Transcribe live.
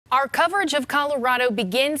Our coverage of Colorado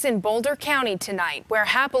begins in Boulder County tonight, where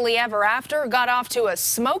happily ever after got off to a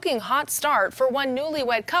smoking hot start for one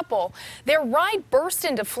newlywed couple. Their ride burst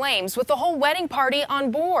into flames with the whole wedding party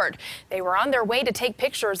on board. They were on their way to take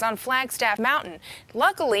pictures on Flagstaff Mountain.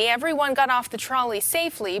 Luckily, everyone got off the trolley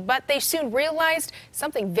safely, but they soon realized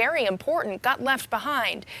something very important got left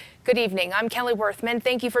behind. Good evening. I'm Kelly Worthman.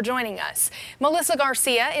 Thank you for joining us. Melissa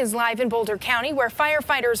Garcia is live in Boulder County, where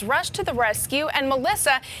firefighters rushed to the rescue. And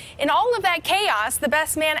Melissa, in all of that chaos, the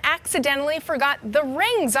best man accidentally forgot the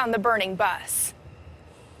rings on the burning bus.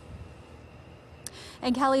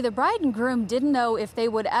 And Kelly, the bride and groom didn't know if they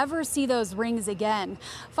would ever see those rings again.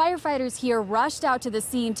 Firefighters here rushed out to the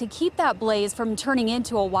scene to keep that blaze from turning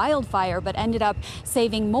into a wildfire, but ended up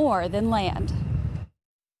saving more than land.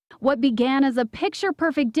 What began as a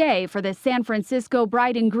picture-perfect day for the San Francisco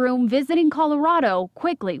bride and groom visiting Colorado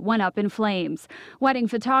quickly went up in flames. Wedding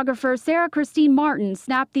photographer Sarah Christine Martin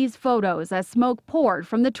snapped these photos as smoke poured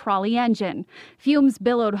from the trolley engine. Fumes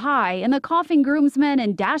billowed high, and the coughing groomsmen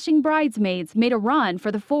and dashing bridesmaids made a run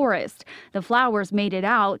for the forest. The flowers made it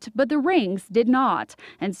out, but the rings did not,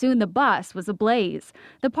 and soon the bus was ablaze.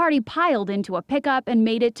 The party piled into a pickup and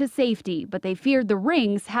made it to safety, but they feared the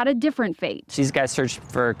rings had a different fate. These guys searched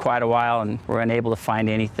for quite a while and were unable to find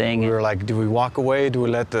anything. We were like, do we walk away? Do we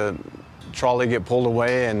let the trolley get pulled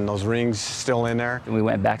away and those rings still in there? And we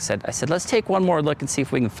went back, I said, let's take one more look and see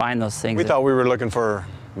if we can find those things. We thought we were looking for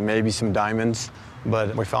maybe some diamonds,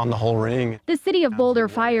 but we found the whole ring. The City of Boulder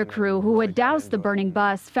fire crew who had doused the burning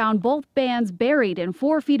bus found both bands buried in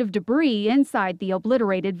 4 feet of debris inside the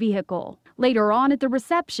obliterated vehicle. Later on at the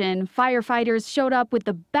reception, firefighters showed up with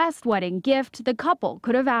the best wedding gift the couple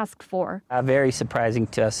could have asked for. Very surprising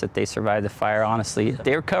to us that they survived the fire, honestly.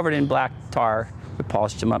 They were covered in black tar. We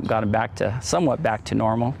polished them up, got them back to somewhat back to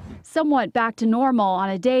normal. Somewhat back to normal on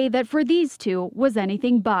a day that for these two was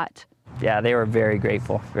anything but. Yeah, they were very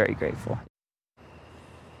grateful, very grateful.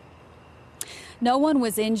 No one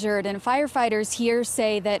was injured, and firefighters here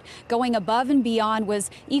say that going above and beyond was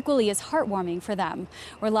equally as heartwarming for them.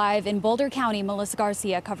 We're live in Boulder County. Melissa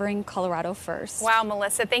Garcia covering Colorado First. Wow,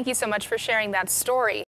 Melissa, thank you so much for sharing that story.